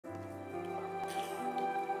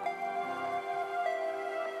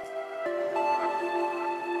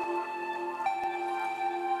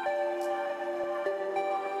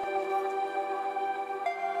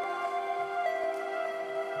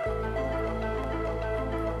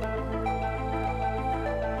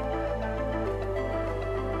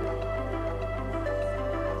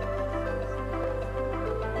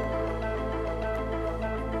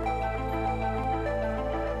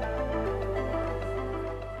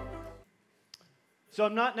So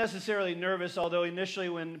I'm not necessarily nervous, although initially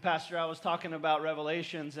when Pastor Al was talking about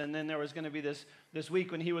Revelations, and then there was going to be this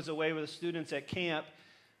week when he was away with the students at camp,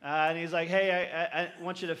 and he's like, hey, I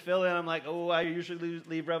want you to fill in. I'm like, oh, I usually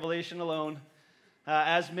leave Revelation alone,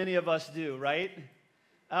 as many of us do, right?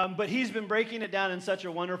 But he's been breaking it down in such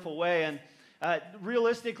a wonderful way. And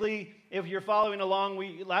realistically, if you're following along,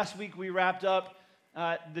 last week we wrapped up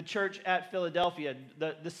the church at Philadelphia,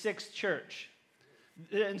 the sixth church.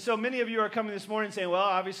 And so many of you are coming this morning saying, well,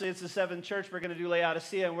 obviously it's the seventh church, we're going to do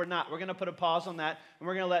Laodicea, and we're not. We're going to put a pause on that, and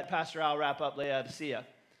we're going to let Pastor Al wrap up Laodicea.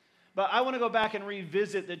 But I want to go back and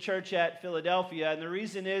revisit the church at Philadelphia, and the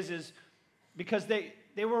reason is because they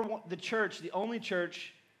were the church, the only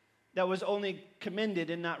church that was only commended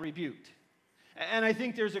and not rebuked. And I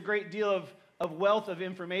think there's a great deal of wealth of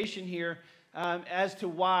information here as to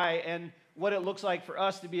why and what it looks like for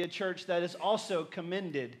us to be a church that is also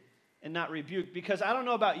commended and not rebuked. Because I don't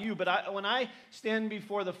know about you, but when I stand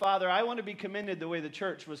before the Father, I want to be commended the way the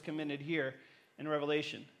church was commended here in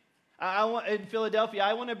Revelation. In Philadelphia,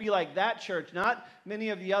 I want to be like that church, not many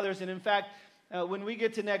of the others. And in fact, when we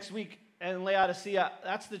get to next week in Laodicea,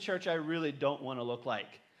 that's the church I really don't want to look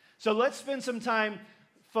like. So let's spend some time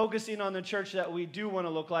focusing on the church that we do want to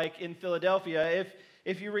look like in Philadelphia.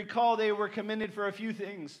 If you recall, they were commended for a few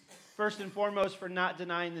things. First and foremost, for not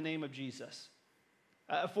denying the name of Jesus.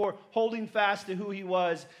 For holding fast to who he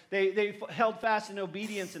was. They held fast in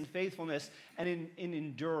obedience and faithfulness and in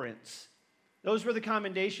endurance. Those were the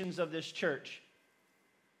commendations of this church.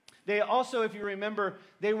 They also, if you remember,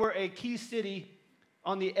 they were a key city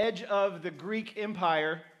on the edge of the Greek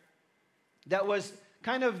Empire that was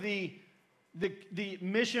kind of the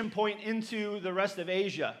mission point into the rest of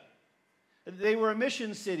Asia. They were a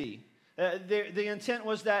mission city. The intent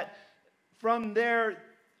was that from there,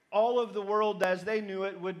 all of the world as they knew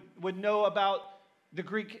it would know about the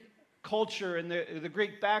Greek culture and the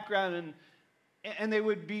Greek background, and they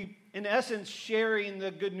would be, in essence, sharing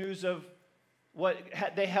the good news of what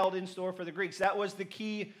they held in store for the Greeks. That was the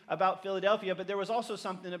key about Philadelphia, but there was also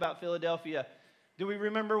something about Philadelphia. Do we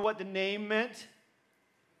remember what the name meant?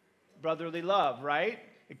 Brotherly love, right?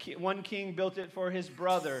 One king built it for his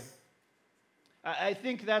brother. I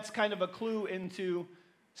think that's kind of a clue into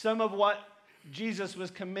some of what Jesus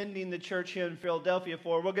was commending the church here in Philadelphia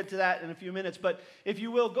for. We'll get to that in a few minutes. But if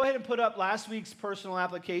you will, go ahead and put up last week's personal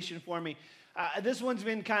application for me. This one's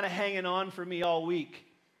been kind of hanging on for me all week.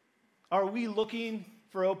 Are we looking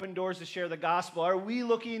for open doors to share the gospel? Are we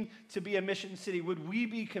looking to be a mission city? Would we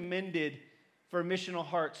be commended for missional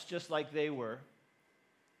hearts just like they were?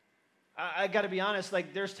 I got to be honest,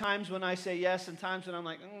 like there's times when I say yes and times when I'm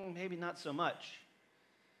like, maybe not so much.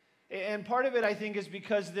 And part of it, I think, is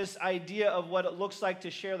because this idea of what it looks like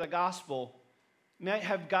to share the gospel might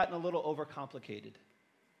have gotten a little overcomplicated.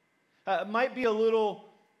 It might be a little,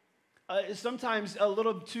 sometimes a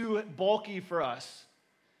little too bulky for us.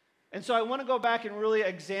 And so I want to go back and really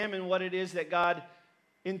examine what it is that God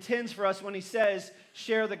intends for us when he says,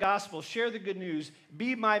 share the gospel, share the good news,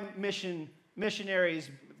 be my missionaries,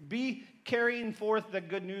 be carrying forth the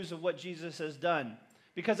good news of what Jesus has done.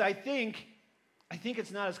 Because I think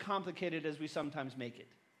it's not as complicated as we sometimes make it.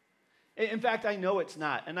 In fact, I know it's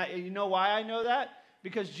not. And you know why I know that?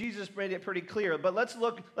 Because Jesus made it pretty clear. But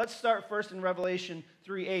let's start first in Revelation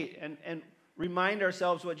 3:8 and remind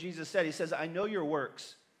ourselves what Jesus said. He says, I know your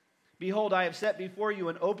works. Behold, I have set before you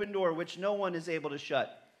an open door which no one is able to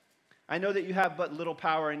shut. I know that you have but little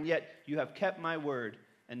power, and yet you have kept my word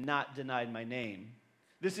and not denied my name.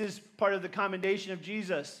 This is part of the commendation of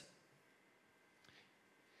Jesus.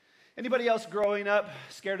 Anybody else growing up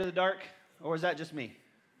scared of the dark, or is that just me?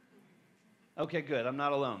 Okay, good. I'm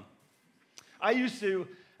not alone. I used to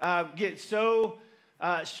get so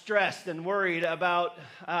stressed and worried about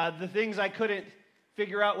the things I couldn't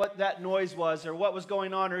figure out what that noise was or what was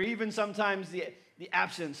going on, or even sometimes the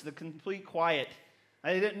absence, the complete quiet.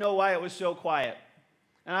 I didn't know why it was so quiet.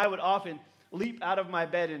 And I would often leap out of my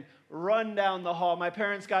bed and run down the hall. My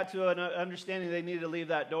parents got to an understanding they needed to leave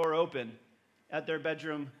that door open at their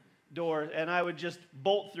bedroom door, and I would just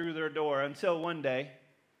bolt through their door until one day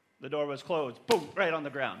the door was closed. Boom, right on the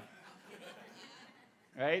ground.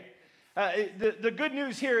 Right? The good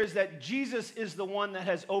news here is that Jesus is the one that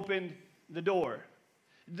has opened the door.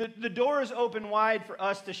 The door is open wide for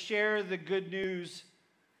us to share the good news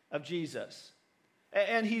of Jesus.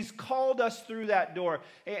 And he's called us through that door.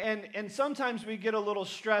 And sometimes we get a little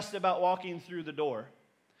stressed about walking through the door.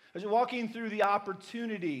 Walking through the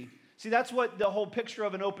opportunity. See, that's what the whole picture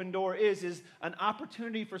of an open door is an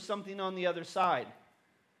opportunity for something on the other side.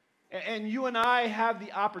 And you and I have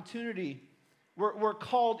the opportunity. We're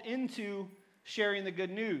called into sharing the good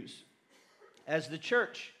news. as the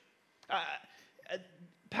church.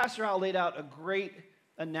 Pastor Al laid out a great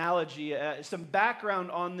analogy, some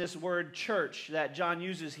background on this word church that John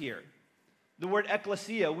uses here. The word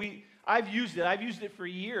ecclesia, I've used it for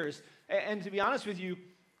years. And to be honest with you,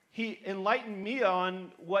 he enlightened me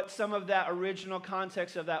on what some of that original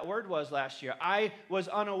context of that word was last year. I was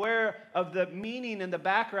unaware of the meaning and the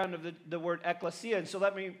background of the word ecclesia. And so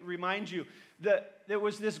let me remind you that there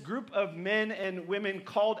was this group of men and women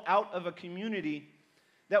called out of a community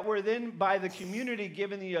that were then by the community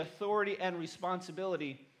given the authority and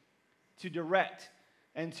responsibility to direct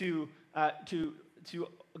and to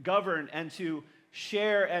govern and to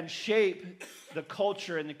share and shape the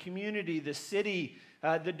culture and the community, the city,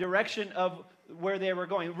 the direction of where they were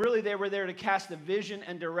going. Really, they were there to cast a vision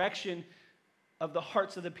and direction of the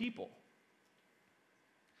hearts of the people.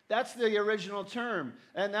 That's the original term,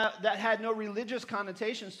 and that had no religious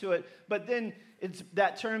connotations to it. But then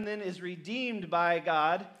that term then is redeemed by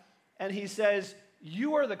God, and he says,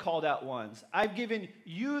 you are the called out ones. I've given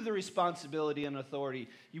you the responsibility and authority.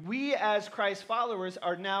 We as Christ followers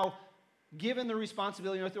are now given the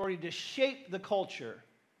responsibility and authority to shape the culture,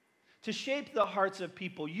 to shape the hearts of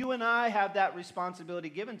people. You and I have that responsibility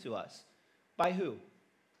given to us. By who?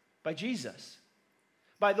 By Jesus.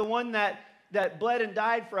 By the one that bled and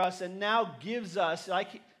died for us and now gives us,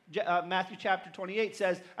 like Matthew chapter 28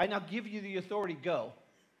 says, I now give you the authority, go.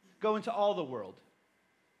 Go into all the world.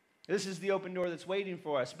 This is the open door that's waiting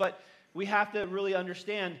for us. But we have to really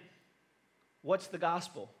understand, what's the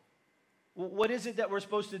gospel? What is it that we're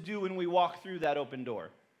supposed to do when we walk through that open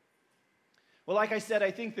door? Well, like I said,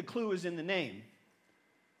 I think the clue is in the name.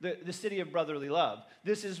 The city of brotherly love.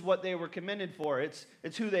 This is what they were commended for. It's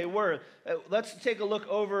who they were. Let's take a look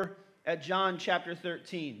over at John chapter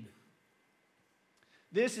 13.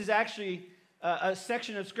 This is actually a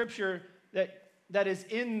section of Scripture that is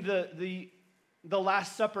in the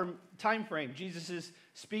Last Supper time frame. Jesus is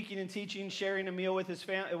speaking and teaching, sharing a meal with his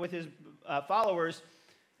followers,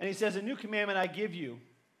 and he says, a new commandment I give you,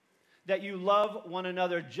 that you love one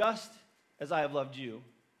another just as I have loved you.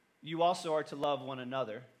 You also are to love one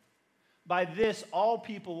another. By this, all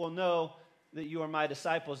people will know that you are my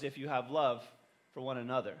disciples if you have love for one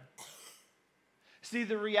another. See,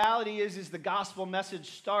 the reality is the gospel message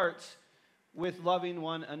starts with loving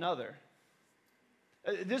one another.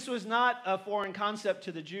 This was not a foreign concept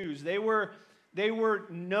to the Jews. They were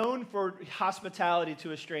known for hospitality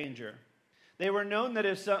to a stranger. They were known that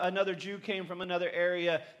if another Jew came from another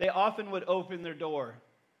area, they often would open their door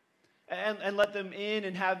and let them in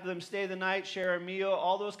and have them stay the night, share a meal,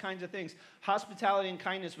 all those kinds of things. Hospitality and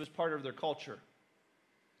kindness was part of their culture.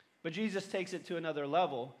 But Jesus takes it to another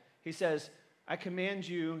level. He says, I command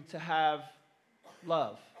you to have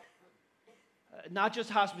love. Not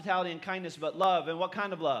just hospitality and kindness, but love. And what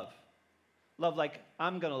kind of love? Love like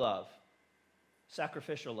I'm going to love.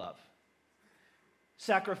 Sacrificial love.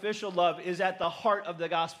 Sacrificial love is at the heart of the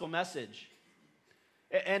gospel message.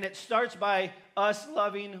 And it starts by us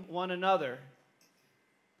loving one another.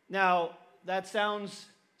 Now, that sounds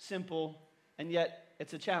simple, and yet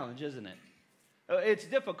it's a challenge, isn't it? It's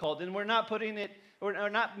difficult, and we're not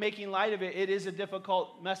making light of it. It is a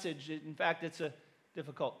difficult message. In fact, it's a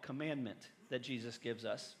difficult commandment that Jesus gives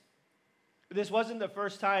us. This wasn't the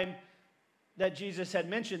first time that Jesus had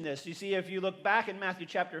mentioned this. You see, if you look back in Matthew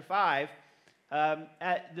chapter 5,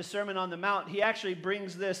 at the Sermon on the Mount, he actually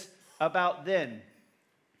brings this about then.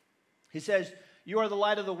 He says, you are the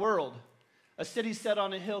light of the world. A city set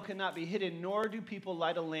on a hill cannot be hidden, nor do people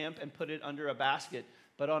light a lamp and put it under a basket,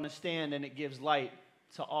 but on a stand, and it gives light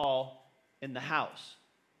to all in the house.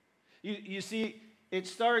 You see, it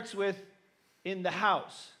starts with in the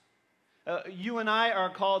house. You and I are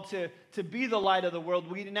called to be the light of the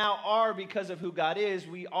world. We now are, because of who God is,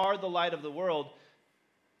 we are the light of the world.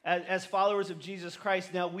 As followers of Jesus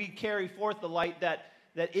Christ, now we carry forth the light that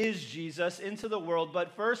is Jesus into the world.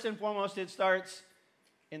 But first and foremost, it starts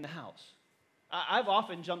in the house. I've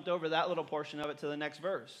often jumped over that little portion of it to the next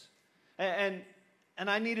verse. And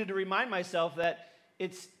I needed to remind myself that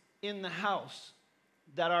it's in the house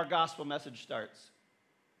that our gospel message starts.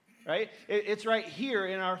 Right? It's right here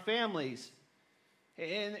in our families,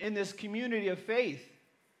 in this community of faith.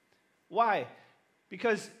 Why?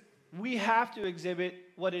 Because we have to exhibit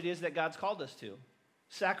what it is that God's called us to.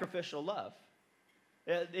 Sacrificial love.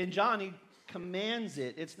 In John, he commands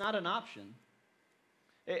it. It's not an option.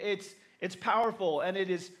 It's powerful, and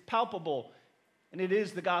it is palpable, and it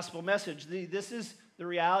is the gospel message. The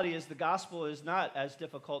reality is the gospel is not as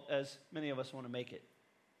difficult as many of us want to make it.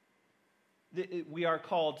 We are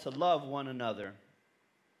called to love one another.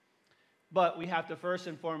 But we have to first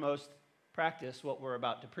and foremost practice what we're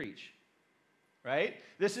about to preach. right?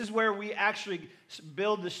 This is where we actually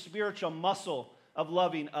build the spiritual muscle of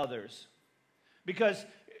loving others. Because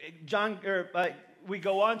we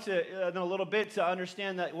go on to in a little bit to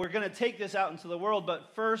understand that we're going to take this out into the world,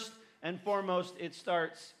 but first and foremost, it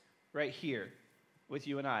starts right here with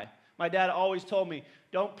you and I. My dad always told me,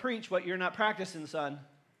 don't preach what you're not practicing, son.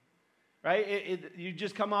 Right? You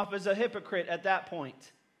just come off as a hypocrite at that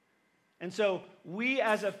point. And so we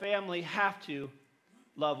as a family have to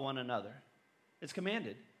love one another. It's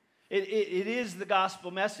commanded. It is the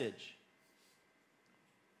gospel message.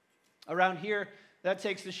 Around here, that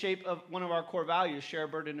takes the shape of one of our core values, share a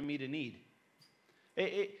burden and meet a need.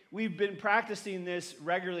 We've been practicing this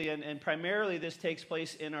regularly, and primarily this takes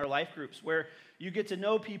place in our life groups, where you get to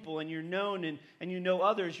know people and you're known and you know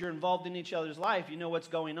others. You're involved in each other's life. You know what's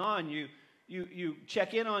going on. You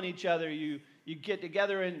check in on each other. You get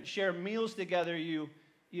together and share meals together.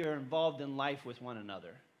 You're involved in life with one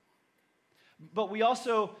another. But we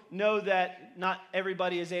also know that not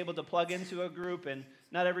everybody is able to plug into a group, and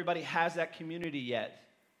not everybody has that community yet.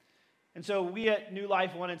 And so we at New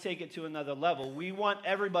Life want to take it to another level. We want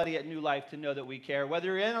everybody at New Life to know that we care. Whether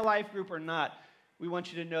you're in a life group or not, we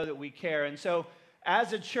want you to know that we care. And so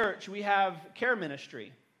as a church, we have care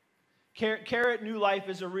ministry. Care at New Life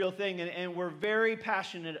is a real thing, and we're very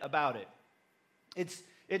passionate about it.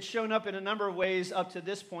 It's shown up in a number of ways up to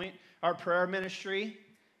this point. Our prayer ministry,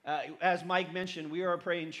 as Mike mentioned, we are a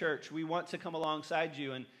praying church. We want to come alongside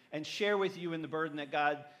you and share with you in the burden that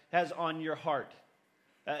God has on your heart.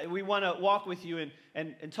 We want to walk with you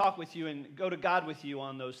and talk with you and go to God with you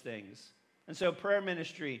on those things. And so prayer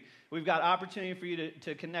ministry, we've got opportunity for you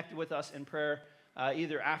to connect with us in prayer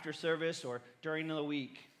either after service or during the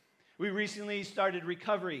week. We recently started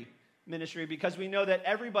recovery ministry because we know that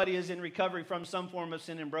everybody is in recovery from some form of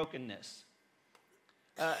sin and brokenness.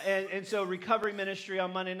 And so recovery ministry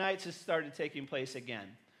on Monday nights has started taking place again.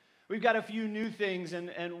 We've got a few new things,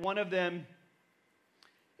 and one of them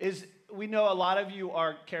is we know a lot of you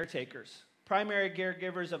are caretakers, primary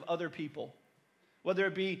caregivers of other people, whether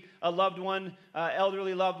it be a loved one,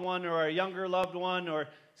 elderly loved one, or a younger loved one, or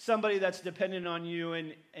somebody that's dependent on you,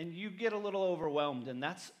 and you get a little overwhelmed, and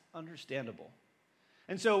that's understandable.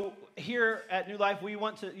 And so here at New Life, we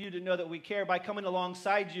want you to know that we care by coming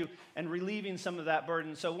alongside you and relieving some of that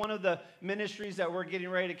burden. So one of the ministries that we're getting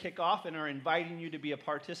ready to kick off and are inviting you to be a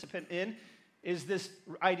participant in is this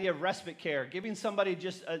idea of respite care, giving somebody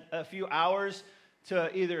just a few hours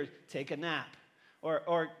to either take a nap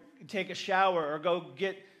or take a shower or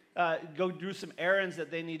go do some errands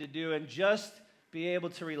that they need to do and just be able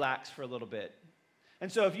to relax for a little bit.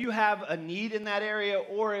 And so if you have a need in that area,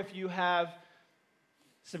 or if you have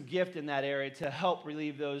some gift in that area to help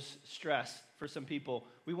relieve those stress for some people,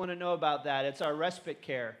 we want to know about that. It's our respite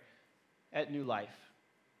care at New Life.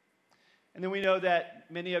 And then we know that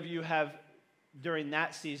many of you have, during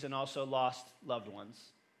that season, also lost loved ones.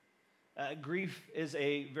 Grief is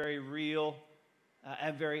a very real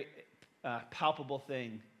and very palpable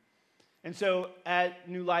thing. And so at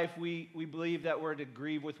New Life, we believe that we're to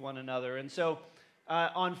grieve with one another. And so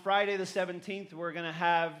on Friday the 17th, we're going to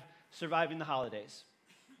have Surviving the Holidays.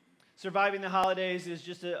 Surviving the Holidays is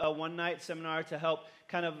just a one-night seminar to help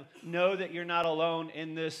kind of know that you're not alone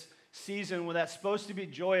in this season when that's supposed to be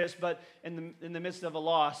joyous, but in the midst of a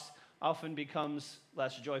loss, often becomes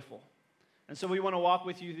less joyful. And so we want to walk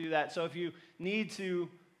with you through that. So if you need to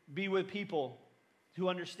be with people who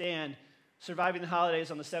understand Surviving the Holidays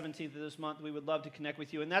on the 17th of this month, we would love to connect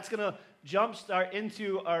with you. And that's going to jumpstart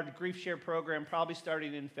into our Grief Share program, probably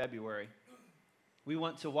starting in February. We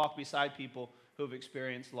want to walk beside people who have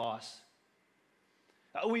experienced loss.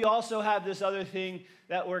 We also have this other thing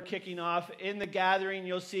that we're kicking off. In the gathering,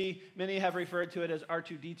 you'll see many have referred to it as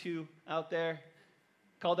R2D2 out there,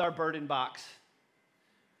 called our burden box.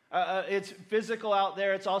 It's physical out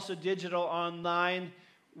there. It's also digital online,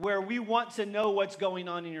 where we want to know what's going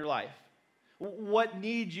on in your life, what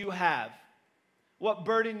need you have, what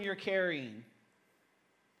burden you're carrying.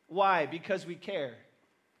 Why? Because we care.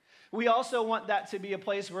 We also want that to be a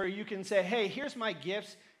place where you can say, hey, here's my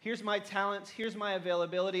gifts, here's my talents, here's my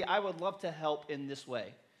availability. I would love to help in this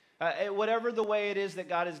way. Whatever the way it is that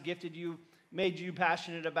God has gifted you, made you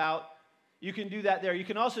passionate about, you can do that there. You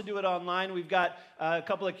can also do it online. We've got a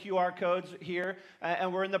couple of QR codes here,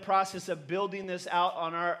 and we're in the process of building this out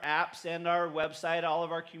on our apps and our website, all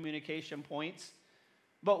of our communication points.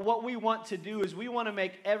 But what we want to do is we want to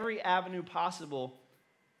make every avenue possible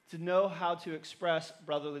to know how to express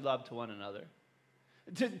brotherly love to one another,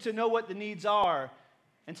 to know what the needs are,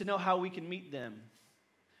 and to know how we can meet them.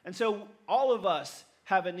 And so all of us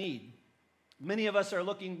have a need. Many of us are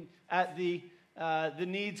looking at the the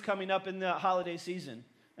needs coming up in the holiday season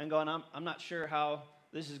and going, I'm not sure how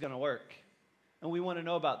this is going to work. And we want to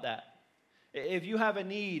know about that. If you have a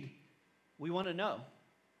need, we want to know.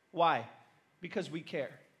 Why? Because we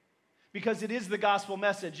care. Because it is the gospel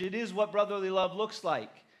message. It is what brotherly love looks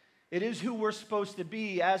like. It is who we're supposed to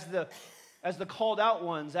be as the called out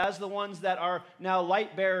ones, as the ones that are now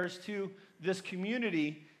light bearers to this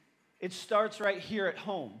community. It starts right here at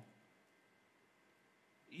home.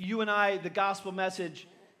 You and I, the gospel message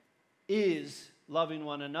is loving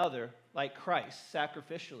one another like Christ,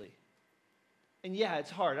 sacrificially. And yeah, it's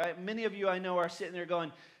hard. Many of you I know are sitting there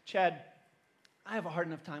going, Chad, I have a hard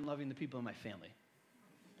enough time loving the people in my family.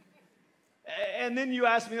 And then you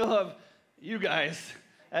ask me to love you guys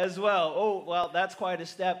as well. Oh, well, that's quite a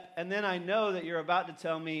step. And then I know that you're about to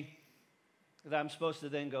tell me that I'm supposed to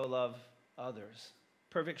then go love others,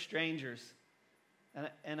 perfect strangers.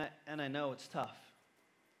 And I know it's tough.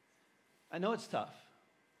 I know it's tough.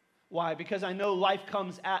 Why? Because I know life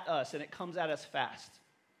comes at us, and it comes at us fast.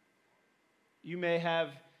 You may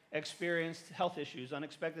have experienced health issues,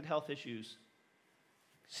 unexpected health issues,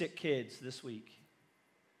 sick kids this week,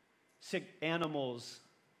 sick animals,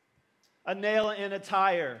 a nail in a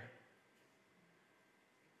tire,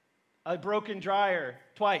 a broken dryer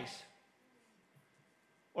twice,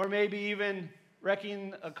 or maybe even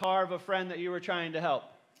wrecking a car of a friend that you were trying to help.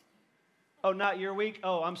 Oh, not your week?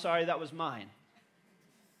 Oh, I'm sorry, that was mine.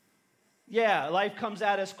 Yeah, life comes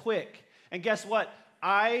at us quick. And guess what?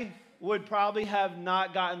 I would probably have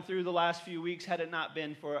not gotten through the last few weeks had it not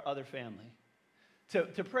been for other family.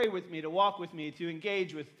 To pray with me, to walk with me, to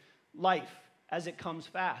engage with life as it comes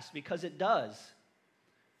fast, because it does.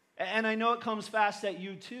 And I know it comes fast at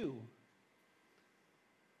you too.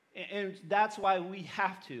 And that's why we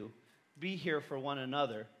have to be here for one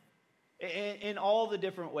another in all the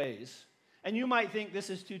different ways. And you might think this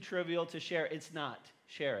is too trivial to share. It's not.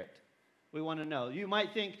 Share it. We want to know. You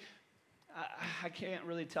might think, I can't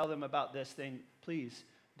really tell them about this thing. Please,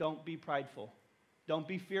 don't be prideful. Don't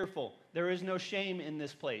be fearful. There is no shame in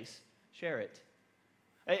this place. Share it.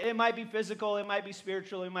 It might be physical. It might be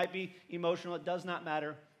spiritual. It might be emotional. It does not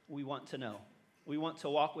matter. We want to know. We want to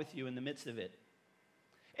walk with you in the midst of it.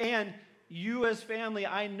 And you as family,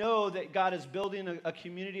 I know that God is building a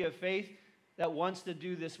community of faith that wants to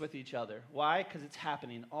do this with each other. Why? Because it's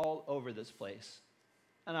happening all over this place.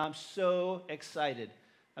 And I'm so excited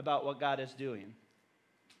about what God is doing.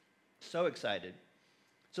 So excited.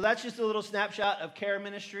 So that's just a little snapshot of care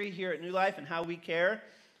ministry here at New Life and how we care.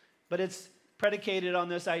 But it's predicated on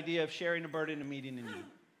this idea of sharing a burden and meeting a need.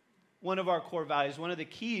 One of our core values, one of the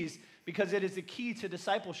keys, because it is the key to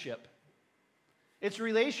discipleship. It's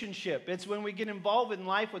relationship. It's when we get involved in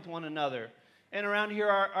life with one another. And around here,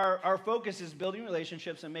 our focus is building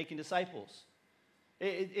relationships and making disciples.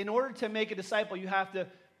 In order to make a disciple, you have to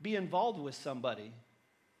be involved with somebody.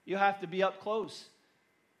 You have to be up close.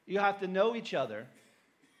 You have to know each other.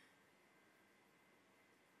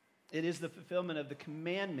 It is the fulfillment of the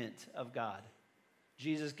commandment of God.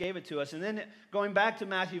 Jesus gave it to us. And then going back to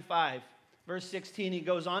Matthew 5, verse 16, he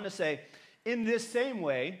goes on to say, in this same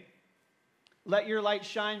way, let your light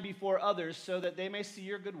shine before others so that they may see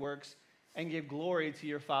your good works and give glory to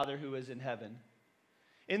your Father who is in heaven.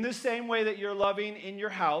 In the same way that you're loving in your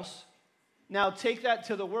house, now take that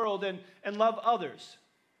to the world and love others.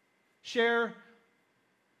 Share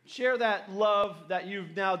that love that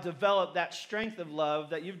you've now developed, that strength of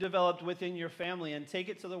love that you've developed within your family, and take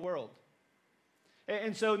it to the world.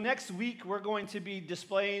 And so next week, we're going to be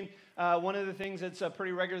displaying one of the things that's a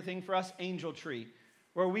pretty regular thing for us, Angel Tree,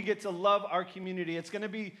 where we get to love our community. It's going to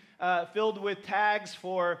be filled with tags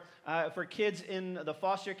for kids in the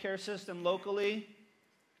foster care system locally,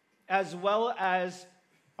 as well as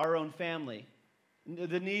our own family.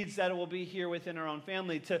 The needs that will be here within our own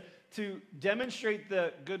family to demonstrate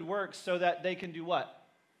the good works so that they can do what?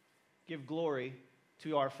 Give glory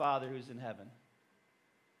to our Father who's in heaven.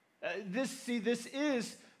 This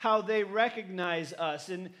is how they recognize us.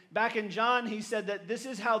 And back in John, he said that this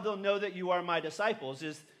is how they'll know that you are my disciples,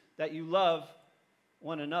 is that you love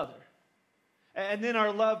one another. And then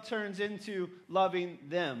our love turns into loving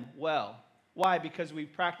them well. Why? Because we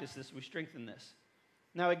practice this, we strengthen this.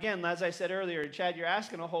 Now again, as I said earlier, Chad, you're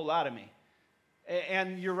asking a whole lot of me.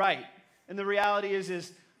 And you're right. And the reality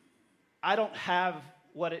is I don't have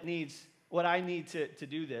what I need to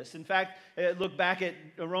do this. In fact, look back at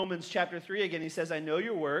Romans chapter 3 again. He says, I know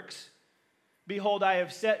your works. Behold, I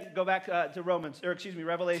have set, go back to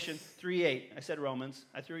Revelation 3:8. I said Romans.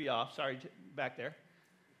 I threw you off. Sorry, back there.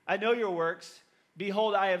 I know your works.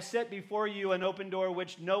 Behold, I have set before you an open door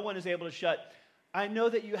which no one is able to shut. I know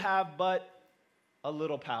that you have but a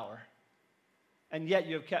little power. and yet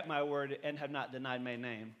you have kept my word and have not denied my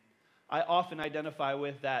name. I often identify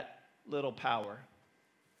with that little power.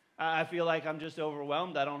 I feel like I'm just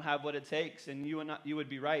overwhelmed. I don't have what it takes, and you would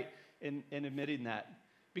be right in admitting that.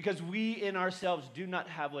 Because we in ourselves do not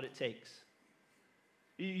have what it takes.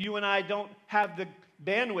 You and I don't have the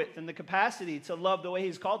bandwidth and the capacity to love the way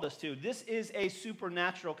he's called us to. This is a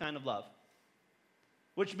supernatural kind of love,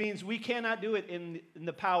 which means we cannot do it in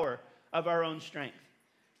the power of our own strength.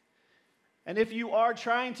 And if you are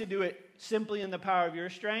trying to do it simply in the power of your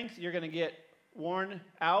strength, you're going to get worn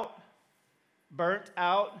out, burnt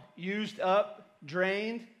out, used up,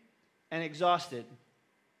 drained, and exhausted.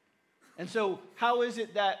 And so how is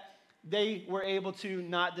it that they were able to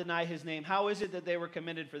not deny his name? How is it that they were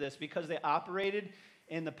commended for this? Because they operated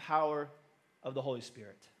in the power of the Holy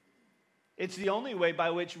Spirit. It's the only way by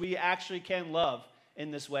which we actually can love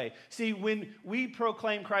in this way. See, when we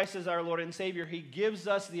proclaim Christ as our Lord and Savior, he gives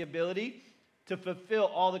us the ability to fulfill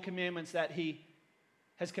all the commandments that he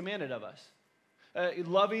has commanded of us.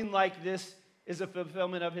 Loving like this is a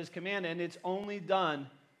fulfillment of his command, and it's only done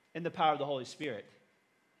in the power of the Holy Spirit.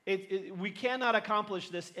 We cannot accomplish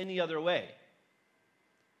this any other way.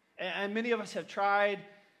 And many of us have tried,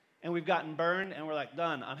 and we've gotten burned, and we're like,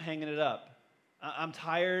 done, I'm hanging it up. I'm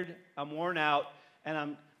tired, I'm worn out,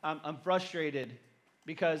 and I'm frustrated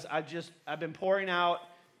because I've been pouring out,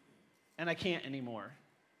 and I can't anymore.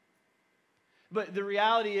 But the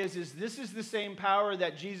reality is this is the same power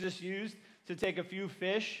that Jesus used to take a few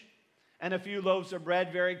fish and a few loaves of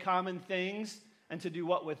bread, very common things, and to do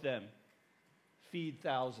what with them? Feed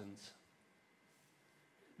thousands.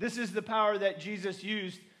 This is the power that Jesus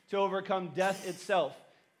used to overcome death itself,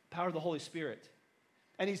 the power of the Holy Spirit.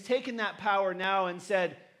 And he's taken that power now and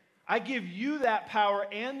said, I give you that power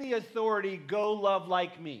and the authority, go love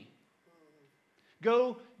like me.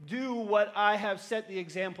 Go do what I have set the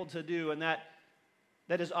example to do, and that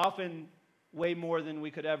is often way more than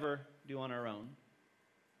we could ever do on our own.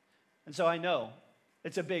 And so I know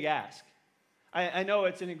it's a big ask. I know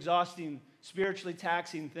it's an exhausting, spiritually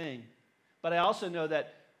taxing thing, but I also know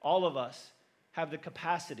that all of us have the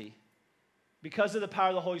capacity, because of the power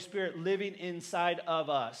of the Holy Spirit living inside of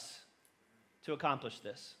us, to accomplish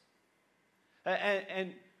this.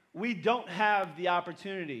 And we don't have the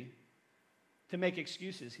opportunity to make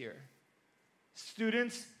excuses here.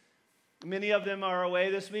 Students, many of them are away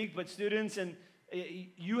this week, but students, and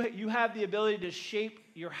you have the ability to shape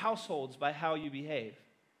your households by how you behave,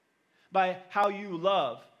 by how you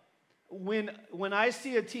love. When I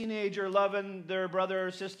see a teenager loving their brother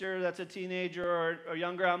or sister that's a teenager or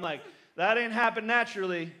younger, I'm like, that ain't happened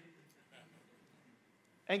naturally.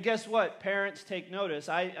 And guess what? Parents take notice.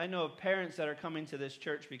 I know of parents that are coming to this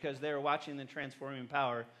church because they are watching the transforming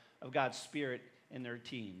power of God's Spirit in their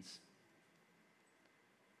teens.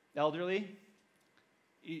 Elderly,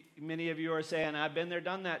 many of you are saying, I've been there,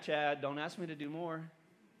 done that, Chad. Don't ask me to do more.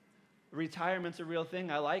 Retirement's a real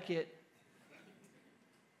thing. I like it.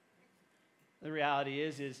 The reality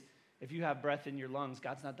is if you have breath in your lungs,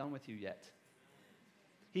 God's not done with you yet.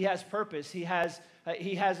 He has purpose. He has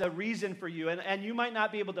a reason for you. And you might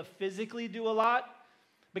not be able to physically do a lot,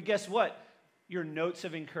 but guess what? Your notes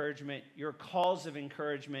of encouragement, your calls of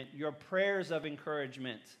encouragement, your prayers of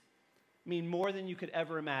encouragement mean more than you could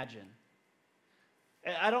ever imagine.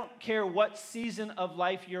 I don't care what season of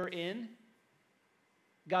life you're in,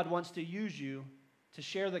 God wants to use you to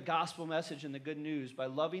share the gospel message and the good news by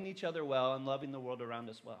loving each other well and loving the world around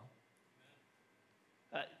us well.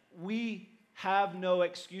 We have no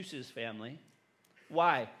excuses, family.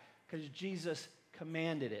 Why? Because Jesus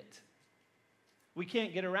commanded it. We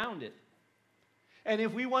can't get around it. And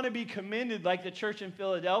if we want to be commended like the church in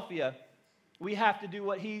Philadelphia, we have to do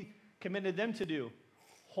what he commended them to do.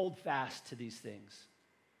 Hold fast to these things.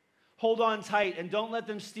 Hold on tight and don't let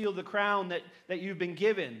them steal the crown that you've been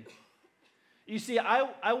given. You see,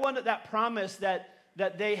 I wanted that promise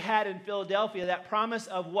that they had in Philadelphia, that promise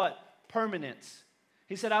of what? Permanence.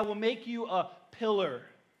 He said, I will make you a pillar,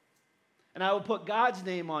 and I will put God's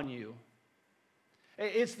name on you.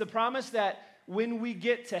 It's the promise that when we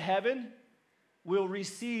get to heaven, we'll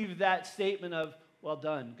receive that statement of, well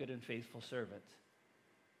done, good and faithful servant.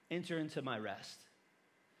 Enter into my rest.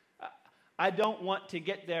 I don't want to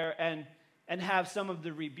get there and have some of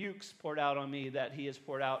the rebukes poured out on me that he has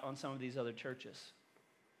poured out on some of these other churches.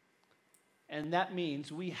 And that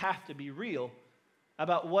means we have to be real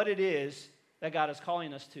about what it is that God is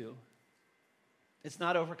calling us to. It's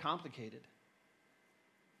not overcomplicated.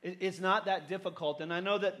 It's not that difficult. And I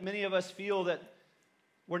know that many of us feel that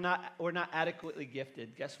we're not adequately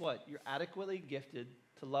gifted. Guess what? You're adequately gifted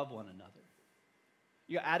to love one another.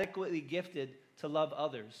 You're adequately gifted to love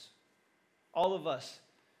others. All of us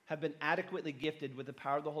have been adequately gifted with the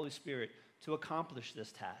power of the Holy Spirit to accomplish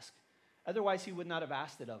this task. Otherwise, he would not have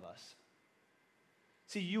asked it of us.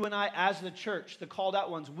 See, you and I, as the church, the called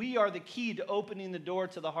out ones, we are the key to opening the door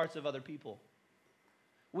to the hearts of other people.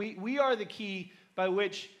 We are the key by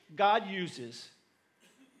which God uses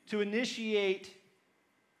to initiate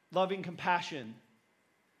loving compassion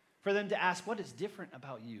for them to ask, what is different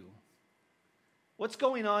about you? What's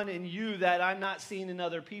going on in you that I'm not seeing in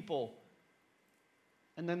other people?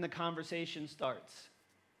 And then the conversation starts.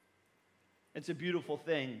 It's a beautiful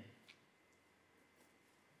thing.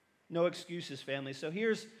 No excuses, family. So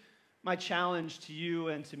here's my challenge to you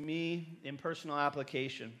and to me in personal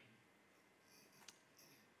application.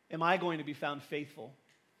 Am I going to be found faithful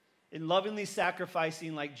in lovingly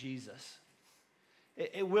sacrificing like Jesus?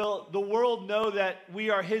 Will the world know that we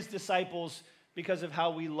are his disciples because of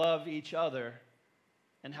how we love each other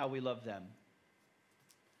and how we love them?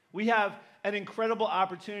 We have an incredible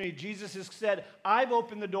opportunity. Jesus has said, I've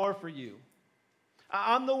opened the door for you.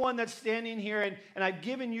 I'm the one that's standing here, and I've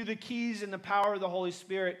given you the keys and the power of the Holy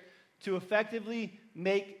Spirit to effectively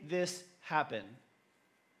make this happen.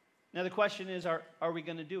 Now the question is, are we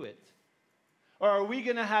going to do it? Or are we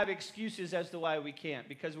going to have excuses as to why we can't?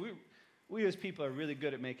 Because we as people are really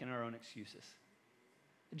good at making our own excuses.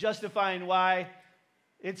 Justifying why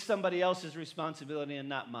it's somebody else's responsibility and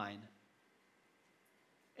not mine.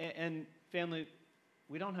 And family,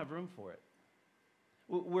 we don't have room for it.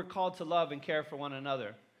 We're called to love and care for one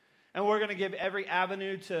another. And we're going to give every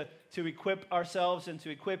avenue to equip ourselves and to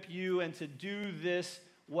equip you and to do this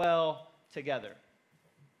well together.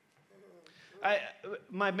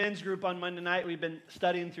 My men's group on Monday night, we've been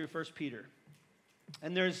studying through 1 Peter.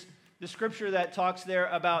 And there's the scripture that talks there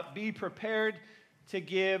about be prepared to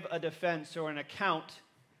give a defense or an account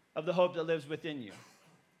of the hope that lives within you.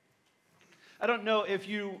 I don't know if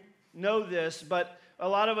you know this, but a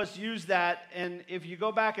lot of us use that, and if you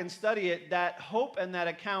go back and study it, that hope and that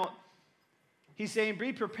account, he's saying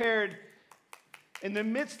be prepared in the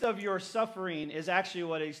midst of your suffering is actually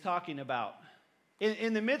what he's talking about.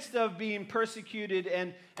 In the midst of being persecuted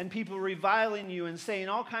and people reviling you and saying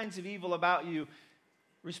all kinds of evil about you,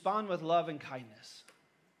 respond with love and kindness.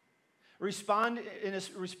 Respond in a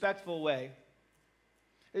respectful way.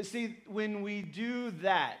 You see, when we do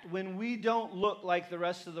that, when we don't look like the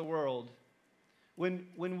rest of the world, when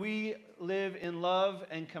we live in love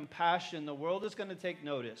and compassion, the world is going to take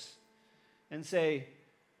notice and say,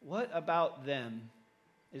 what about them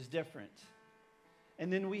is different?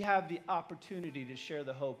 And then we have the opportunity to share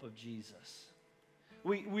the hope of Jesus.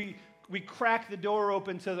 We crack the door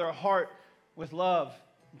open to their heart with love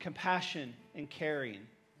and compassion and caring.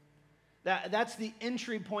 That's the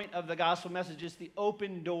entry point of the gospel message. It's the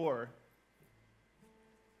open door.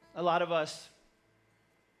 A lot of us,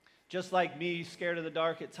 just like me, scared of the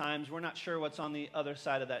dark at times, we're not sure what's on the other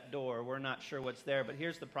side of that door. We're not sure what's there, but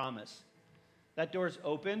here's the promise. That door's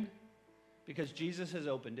open because Jesus has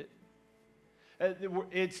opened it.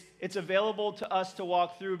 It's available to us to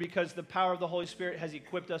walk through because the power of the Holy Spirit has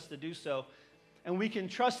equipped us to do so. And we can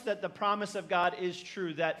trust that the promise of God is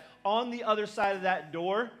true, that on the other side of that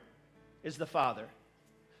door is the Father.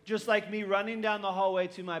 Just like me running down the hallway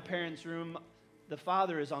to my parents' room, the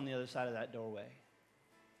Father is on the other side of that doorway.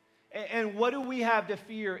 And what do we have to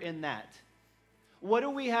fear in that? What do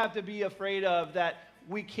we have to be afraid of that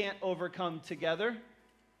we can't overcome together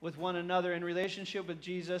with one another in relationship with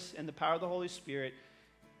Jesus and the power of the Holy Spirit,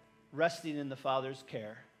 resting in the Father's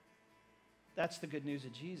care? That's the good news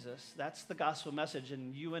of Jesus. That's the gospel message,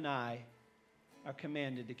 and you and I are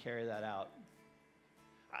commanded to carry that out.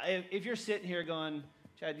 If you're sitting here going,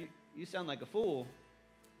 Chad, you sound like a fool,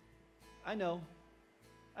 I know.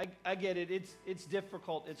 I get it. It's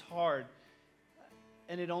difficult. It's hard.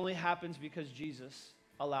 And it only happens because Jesus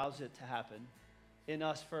allows it to happen in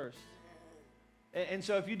us first. And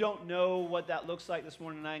so if you don't know what that looks like this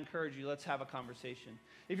morning, I encourage you, let's have a conversation.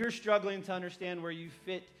 If you're struggling to understand where you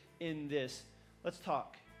fit in this, let's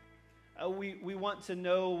talk. We want to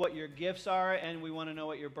know what your gifts are, and we want to know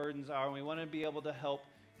what your burdens are, and we want to be able to help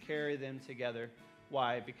carry them together.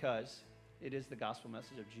 Why? Because it is the gospel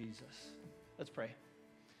message of Jesus. Let's pray.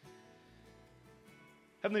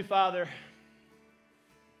 Heavenly Father,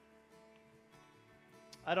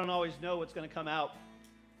 I don't always know what's going to come out.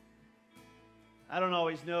 I don't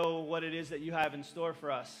always know what it is that you have in store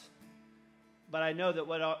for us. But I know that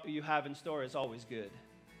what you have in store is always good.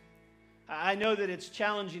 I know that it's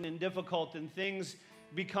challenging and difficult and things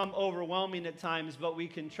become overwhelming at times, but we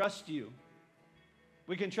can trust you.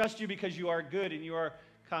 We can trust you because you are good and you are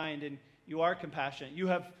kind and you are compassionate. You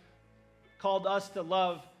have called us to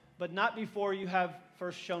love, but not before you have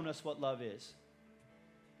first shown us what love is.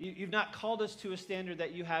 You've not called us to a standard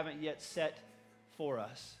that you haven't yet set for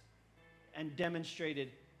us and demonstrated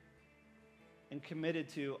and committed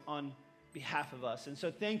to on behalf of us. And so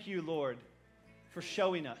thank you, Lord, for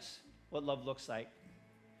showing us what love looks like,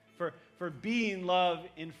 for being love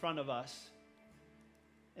in front of us.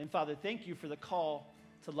 And Father, thank you for the call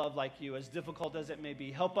to love like you, as difficult as it may be.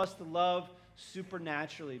 Help us to love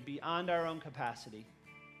supernaturally, beyond our own capacity,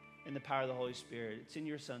 in the power of the Holy Spirit. It's in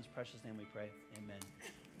your Son's precious name we pray. Amen.